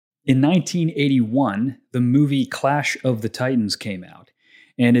In 1981, the movie Clash of the Titans came out,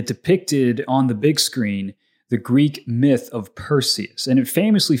 and it depicted on the big screen the Greek myth of Perseus, and it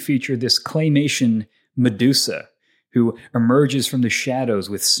famously featured this claymation Medusa, who emerges from the shadows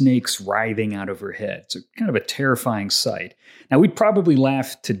with snakes writhing out of her head. It's kind of a terrifying sight. Now, we'd probably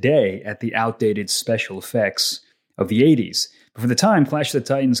laugh today at the outdated special effects of the 80s, but for the time, Clash of the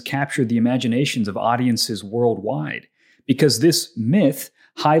Titans captured the imaginations of audiences worldwide, because this myth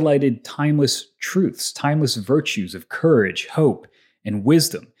highlighted timeless truths, timeless virtues of courage, hope, and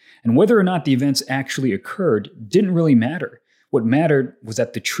wisdom. And whether or not the events actually occurred didn't really matter. What mattered was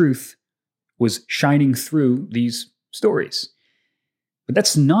that the truth was shining through these stories. But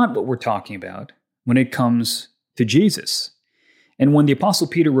that's not what we're talking about when it comes to Jesus. And when the Apostle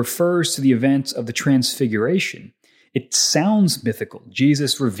Peter refers to the events of the Transfiguration, it sounds mythical.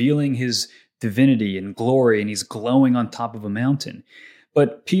 Jesus revealing his divinity and glory, and he's glowing on top of a mountain.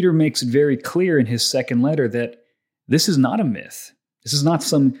 But Peter makes it very clear in his second letter that this is not a myth. This is not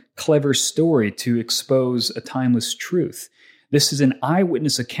some clever story to expose a timeless truth. This is an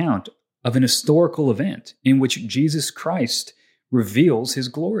eyewitness account of an historical event in which Jesus Christ reveals his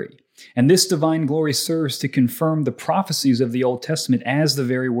glory. And this divine glory serves to confirm the prophecies of the Old Testament as the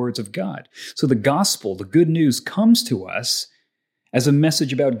very words of God. So the gospel, the good news, comes to us as a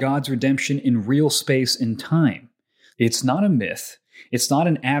message about God's redemption in real space and time. It's not a myth. It's not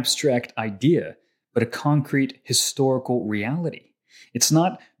an abstract idea, but a concrete historical reality. It's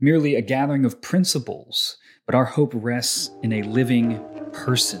not merely a gathering of principles, but our hope rests in a living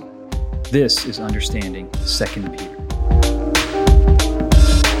person. This is understanding 2 Peter.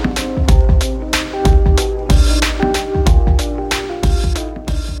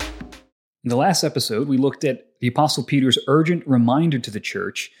 In the last episode, we looked at the Apostle Peter's urgent reminder to the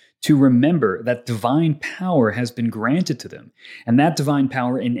church to remember that divine power has been granted to them, and that divine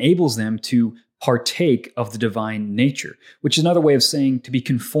power enables them to partake of the divine nature, which is another way of saying to be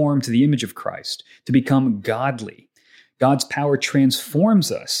conformed to the image of Christ, to become godly. God's power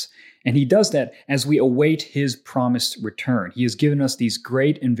transforms us, and he does that as we await his promised return. He has given us these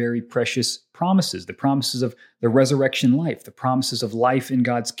great and very precious promises, the promises of the resurrection life, the promises of life in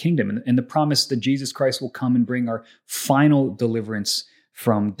God's kingdom, and the promise that Jesus Christ will come and bring our final deliverance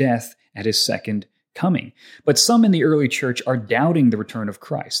from death at his second coming. But some in the early church are doubting the return of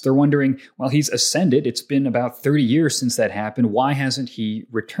Christ. They're wondering, well, he's ascended. It's been about 30 years since that happened. Why hasn't he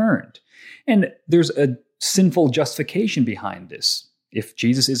returned? And there's a sinful justification behind this. If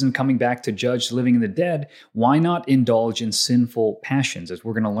Jesus isn't coming back to judge the living and the dead, why not indulge in sinful passions, as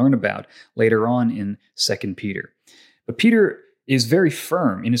we're going to learn about later on in 2 Peter? But Peter is very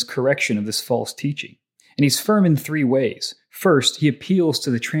firm in his correction of this false teaching. And he's firm in three ways. First, he appeals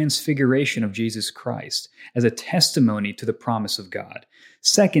to the transfiguration of Jesus Christ as a testimony to the promise of God.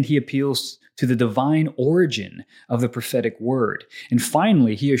 Second, he appeals to the divine origin of the prophetic word. And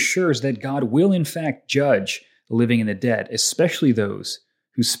finally, he assures that God will in fact judge the living and the dead, especially those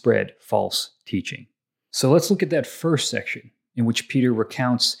who spread false teaching. So let's look at that first section in which Peter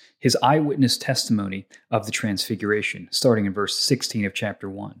recounts his eyewitness testimony of the Transfiguration, starting in verse 16 of chapter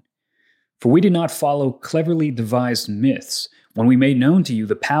 1. For we did not follow cleverly devised myths when we made known to you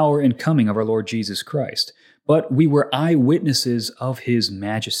the power and coming of our Lord Jesus Christ, but we were eyewitnesses of his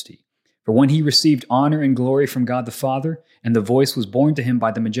majesty. For when he received honor and glory from God the Father, and the voice was borne to him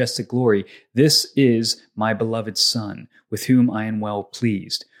by the majestic glory, "This is my beloved Son, with whom I am well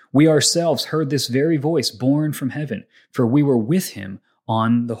pleased." We ourselves heard this very voice borne from heaven, for we were with him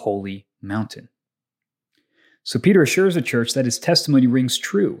on the holy mountain. So Peter assures the church that his testimony rings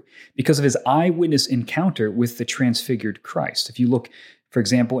true because of his eyewitness encounter with the transfigured Christ. If you look, for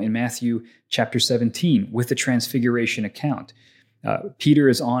example, in Matthew chapter 17 with the Transfiguration account, Peter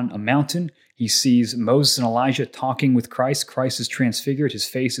is on a mountain. He sees Moses and Elijah talking with Christ. Christ is transfigured. His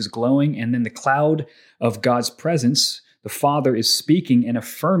face is glowing. And then the cloud of God's presence, the Father is speaking and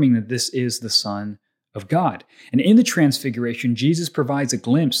affirming that this is the Son of God. And in the Transfiguration, Jesus provides a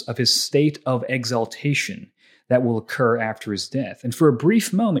glimpse of his state of exaltation that will occur after his death. And for a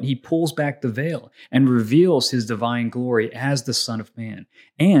brief moment, he pulls back the veil and reveals his divine glory as the Son of Man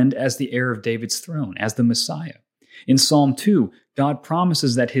and as the heir of David's throne, as the Messiah. In Psalm 2, God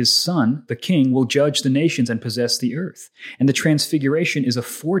promises that his Son, the King, will judge the nations and possess the earth. And the Transfiguration is a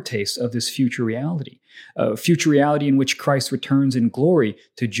foretaste of this future reality, a future reality in which Christ returns in glory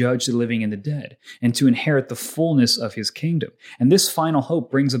to judge the living and the dead, and to inherit the fullness of his kingdom. And this final hope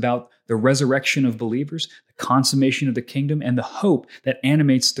brings about the resurrection of believers, the consummation of the kingdom, and the hope that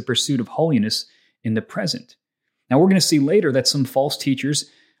animates the pursuit of holiness in the present. Now, we're going to see later that some false teachers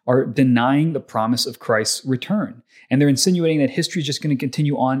are denying the promise of Christ's return. And they're insinuating that history is just going to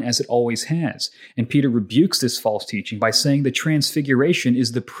continue on as it always has. And Peter rebukes this false teaching by saying the Transfiguration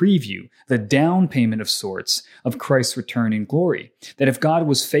is the preview, the down payment of sorts, of Christ's return in glory. That if God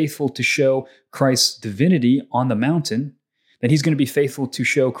was faithful to show Christ's divinity on the mountain, then he's going to be faithful to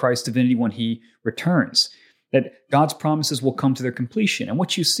show Christ's divinity when he returns. That God's promises will come to their completion. And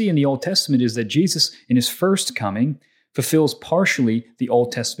what you see in the Old Testament is that Jesus, in his first coming, fulfills partially the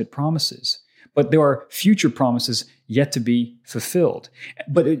Old Testament promises. But there are future promises yet to be fulfilled.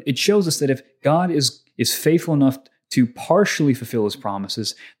 But it shows us that if God is faithful enough to partially fulfill his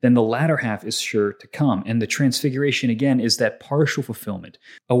promises, then the latter half is sure to come. And the Transfiguration, again, is that partial fulfillment,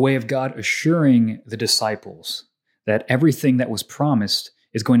 a way of God assuring the disciples that everything that was promised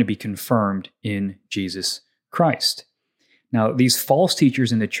is going to be confirmed in Jesus Christ. Now, these false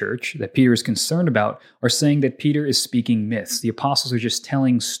teachers in the church that Peter is concerned about are saying that Peter is speaking myths. The apostles are just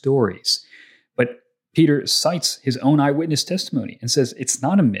telling stories. But Peter cites his own eyewitness testimony and says, it's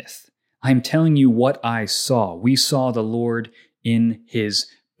not a myth. I'm telling you what I saw. We saw the Lord in his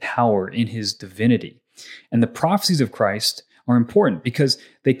power, in his divinity. And the prophecies of Christ are important because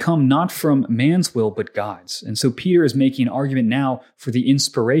they come not from man's will, but God's. And so Peter is making an argument now for the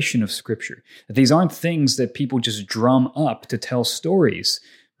inspiration of Scripture. That these aren't things that people just drum up to tell stories,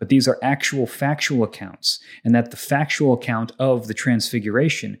 but these are actual factual accounts. And that the factual account of the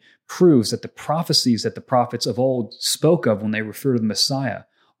Transfiguration proves that the prophecies that the prophets of old spoke of when they refer to the Messiah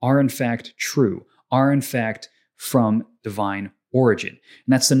are in fact true, are in fact from divine origin.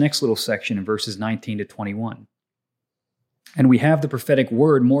 And that's the next little section in verses 19 to 21. And we have the prophetic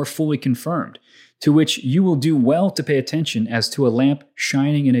word more fully confirmed, to which you will do well to pay attention as to a lamp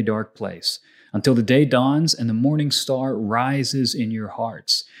shining in a dark place, until the day dawns and the morning star rises in your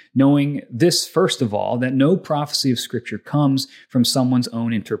hearts, knowing this first of all, that no prophecy of Scripture comes from someone's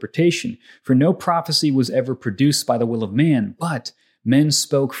own interpretation. For no prophecy was ever produced by the will of man, but men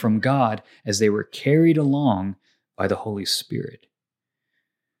spoke from God as they were carried along by the Holy Spirit.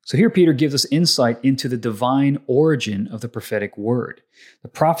 So here Peter gives us insight into the divine origin of the prophetic word. The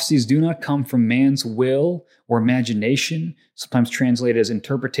prophecies do not come from man's will or imagination, sometimes translated as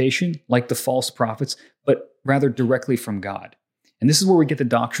interpretation, like the false prophets, but rather directly from God. And this is where we get the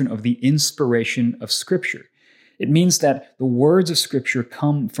doctrine of the inspiration of Scripture. It means that the words of Scripture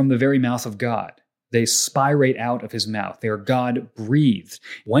come from the very mouth of God. They spirate out of his mouth. They are God-breathed.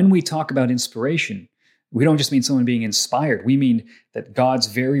 When we talk about inspiration, we don't just mean someone being inspired. We mean that God's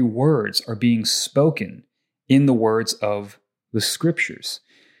very words are being spoken in the words of the Scriptures.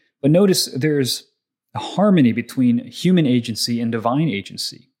 But notice there's a harmony between human agency and divine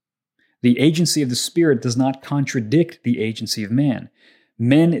agency. The agency of the Spirit does not contradict the agency of man.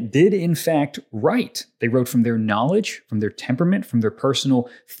 Men did, in fact, write. They wrote from their knowledge, from their temperament, from their personal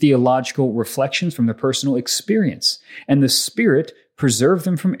theological reflections, from their personal experience. And the Spirit preserved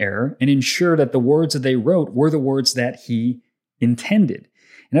them from error and ensured that the words that they wrote were the words that he intended.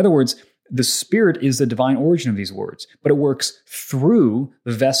 In other words, the Spirit is the divine origin of these words, but it works through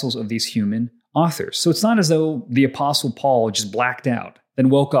the vessels of these human authors. So it's not as though the Apostle Paul just blacked out, then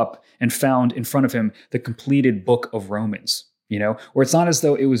woke up and found in front of him the completed book of Romans. Or it's not as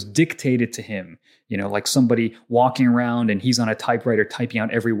though it was dictated to him, like somebody walking around and he's on a typewriter typing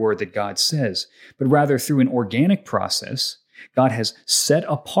out every word that God says, but rather through an organic process, God has set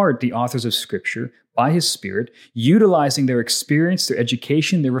apart the authors of Scripture by his Spirit, utilizing their experience, their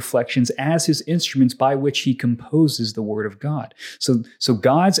education, their reflections as his instruments by which he composes the Word of God. So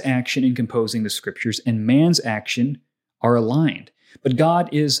God's action in composing the Scriptures and man's action are aligned. But God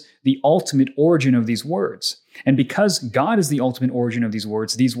is the ultimate origin of these words. And because God is the ultimate origin of these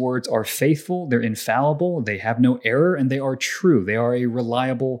words are faithful, they're infallible, they have no error, and they are true. They are a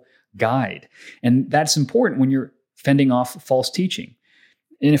reliable guide. And that's important when you're fending off false teaching.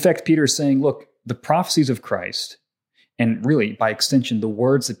 In effect, Peter is saying, look, the prophecies of Christ, and really, by extension, the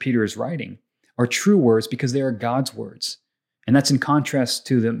words that Peter is writing, are true words because they are God's words. And that's in contrast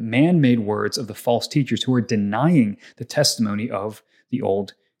to the man-made words of the false teachers who are denying the testimony of the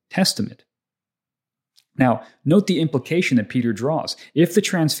Old Testament. Now, note the implication that Peter draws. If the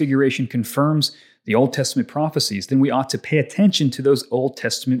Transfiguration confirms the Old Testament prophecies, then we ought to pay attention to those Old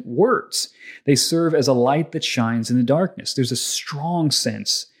Testament words. They serve as a light that shines in the darkness. There's a strong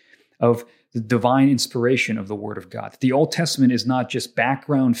sense of the divine inspiration of the Word of God. The Old Testament is not just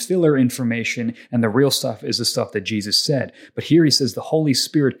background filler information, and the real stuff is the stuff that Jesus said. But here he says the Holy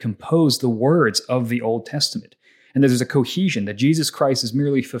Spirit composed the words of the Old Testament. And there's a cohesion that Jesus Christ is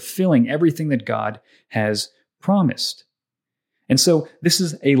merely fulfilling everything that God has promised. And so this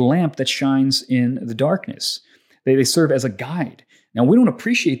is a lamp that shines in the darkness. They serve as a guide. Now, we don't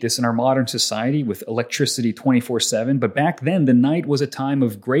appreciate this in our modern society with electricity 24/7, but back then, the night was a time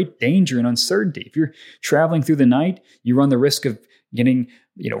of great danger and uncertainty. If you're traveling through the night, you run the risk of getting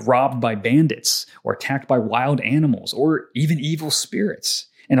robbed by bandits or attacked by wild animals or even evil spirits.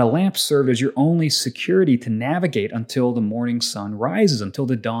 And a lamp served as your only security to navigate until the morning sun rises, until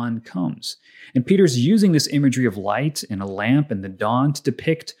the dawn comes. And Peter's using this imagery of light and a lamp and the dawn to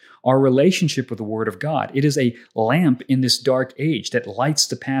depict our relationship with the Word of God. It is a lamp in this dark age that lights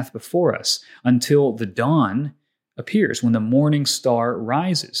the path before us until the dawn appears, when the morning star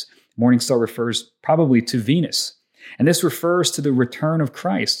rises. Morning star refers probably to Venus. And this refers to the return of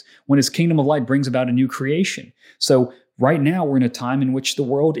Christ, when his kingdom of light brings about a new creation. So right now, we're in a time in which the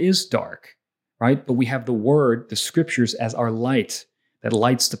world is dark, right? But we have the Word, the Scriptures, as our light that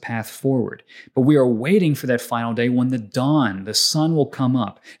lights the path forward. But we are waiting for that final day when the dawn, the sun will come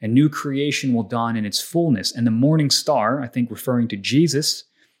up, and new creation will dawn in its fullness. And the morning star, I think referring to Jesus,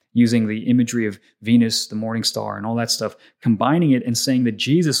 using the imagery of Venus, the morning star, and all that stuff, combining it and saying that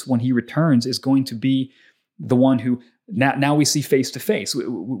Jesus, when he returns, is going to be the one who now we see face to face.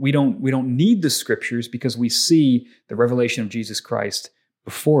 We don't need the Scriptures because we see the revelation of Jesus Christ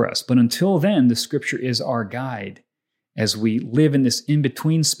before us. But until then, the Scripture is our guide as we live in this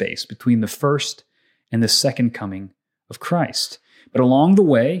in-between space between the first and the second coming of Christ. But along the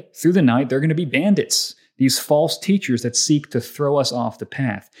way, through the night, there are going to be bandits, these false teachers that seek to throw us off the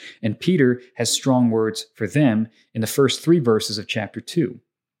path. And Peter has strong words for them in the first 3 verses of chapter 2.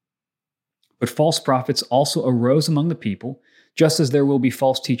 But false prophets also arose among the people, just as there will be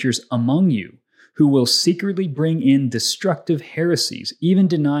false teachers among you, who will secretly bring in destructive heresies, even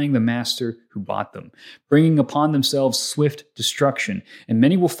denying the master who bought them, bringing upon themselves swift destruction. And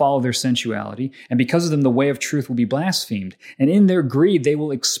many will follow their sensuality, and because of them the way of truth will be blasphemed. And in their greed they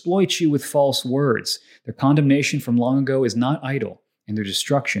will exploit you with false words. Their condemnation from long ago is not idle, and their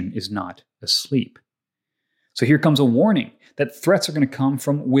destruction is not asleep. So here comes a warning that threats are going to come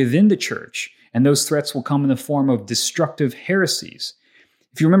from within the church, and those threats will come in the form of destructive heresies.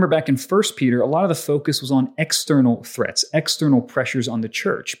 If you remember back in 1 Peter, a lot of the focus was on external threats, external pressures on the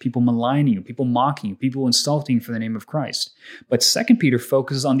church, people maligning you, people mocking you, people insulting you for the name of Christ. But 2 Peter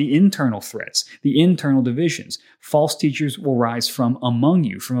focuses on the internal threats, the internal divisions. False teachers will rise from among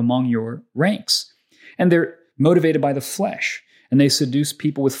you, from among your ranks. And they're motivated by the flesh, and they seduce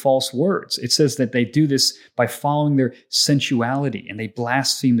people with false words. It says that they do this by following their sensuality, and they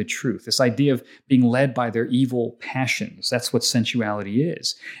blaspheme the truth. This idea of being led by their evil passions, that's what sensuality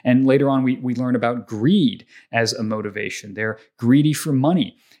is. And later on, we learn about greed as a motivation. They're greedy for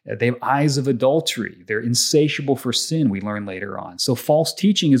money. They have eyes of adultery. They're insatiable for sin, we learn later on. So false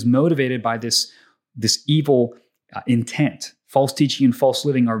teaching is motivated by this evil intent. False teaching and false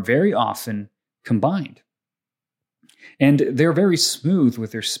living are very often combined. And they're very smooth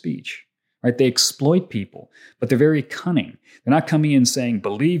with their speech, right? They exploit people, but they're very cunning. They're not coming in saying,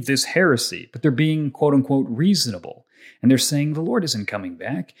 believe this heresy, but they're being, quote unquote, reasonable. And they're saying, the Lord isn't coming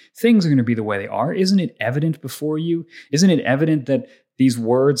back. Things are going to be the way they are. Isn't it evident before you? Isn't it evident that these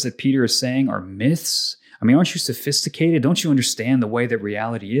words that Peter is saying are myths? I mean, aren't you sophisticated? Don't you understand the way that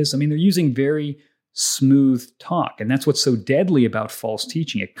reality is? I mean, they're using very smooth talk. And that's what's so deadly about false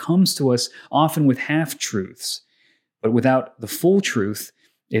teaching. It comes to us often with half-truths. But without the full truth,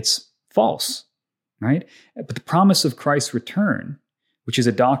 it's false, right? But the promise of Christ's return, which is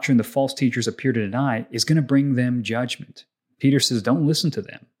a doctrine the false teachers appear to deny, is going to bring them judgment. Peter says, don't listen to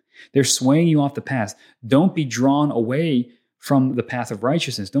them. They're swaying you off the path. Don't be drawn away from the path of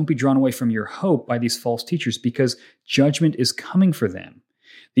righteousness. Don't be drawn away from your hope by these false teachers, because judgment is coming for them.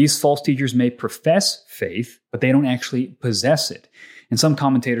 These false teachers may profess faith, but they don't actually possess it. And some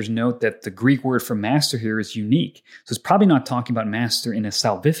commentators note that the Greek word for master here is unique. So it's probably not talking about master in a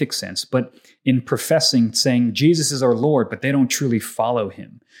salvific sense, but in professing, saying Jesus is our Lord, but they don't truly follow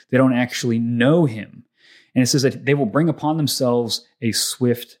him. They don't actually know him. And it says that they will bring upon themselves a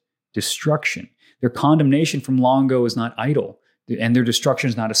swift destruction. Their condemnation from long ago is not idle, and their destruction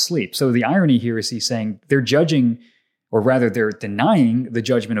is not asleep. So the irony here is he's saying they're judging, or rather they're denying the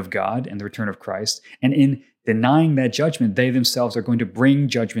judgment of God and the return of Christ. And in denying that judgment, they themselves are going to bring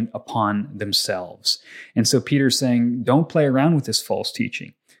judgment upon themselves. And so Peter's saying, don't play around with this false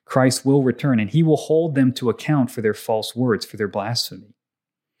teaching. Christ will return, and he will hold them to account for their false words, for their blasphemy.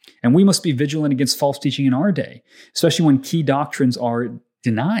 And we must be vigilant against false teaching in our day, especially when key doctrines are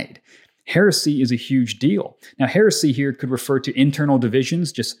denied. Heresy is a huge deal. Now, heresy here could refer to internal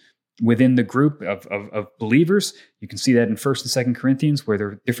divisions, just within the group of believers. You can see that in 1st and 2nd Corinthians, where there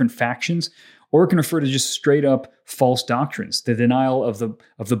are different factions. Or it can refer to just straight up false doctrines, the denial of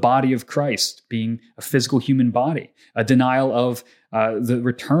the body of Christ being a physical human body, a denial of the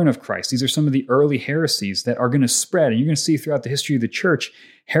return of Christ. These are some of the early heresies that are going to spread. And you're going to see throughout the history of the church,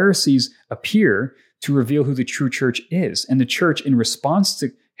 heresies appear to reveal who the true church is. And the church, in response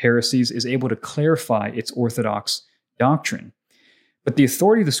to heresies, is able to clarify its orthodox doctrine. But the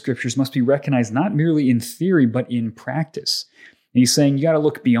authority of the scriptures must be recognized not merely in theory, but in practice. And he's saying you got to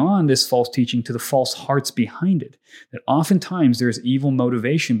look beyond this false teaching to the false hearts behind it. That oftentimes there's evil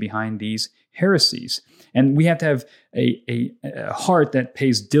motivation behind these heresies. And we have to have a heart that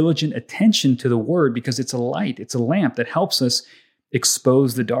pays diligent attention to the word, because it's a light, it's a lamp that helps us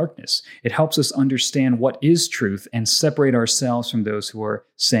expose the darkness. It helps us understand what is truth and separate ourselves from those who are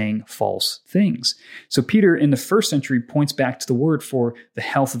saying false things. So Peter in the 1st century points back to the word for the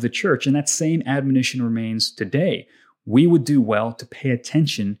health of the church, and that same admonition remains today. We would do well to pay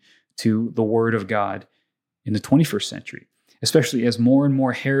attention to the word of God in the 21st century, especially as more and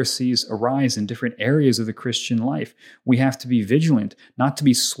more heresies arise in different areas of the Christian life. We have to be vigilant, not to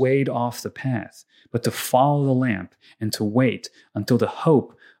be swayed off the path, but to follow the lamp and to wait until the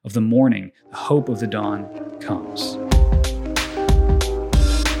hope of the morning, the hope of the dawn comes.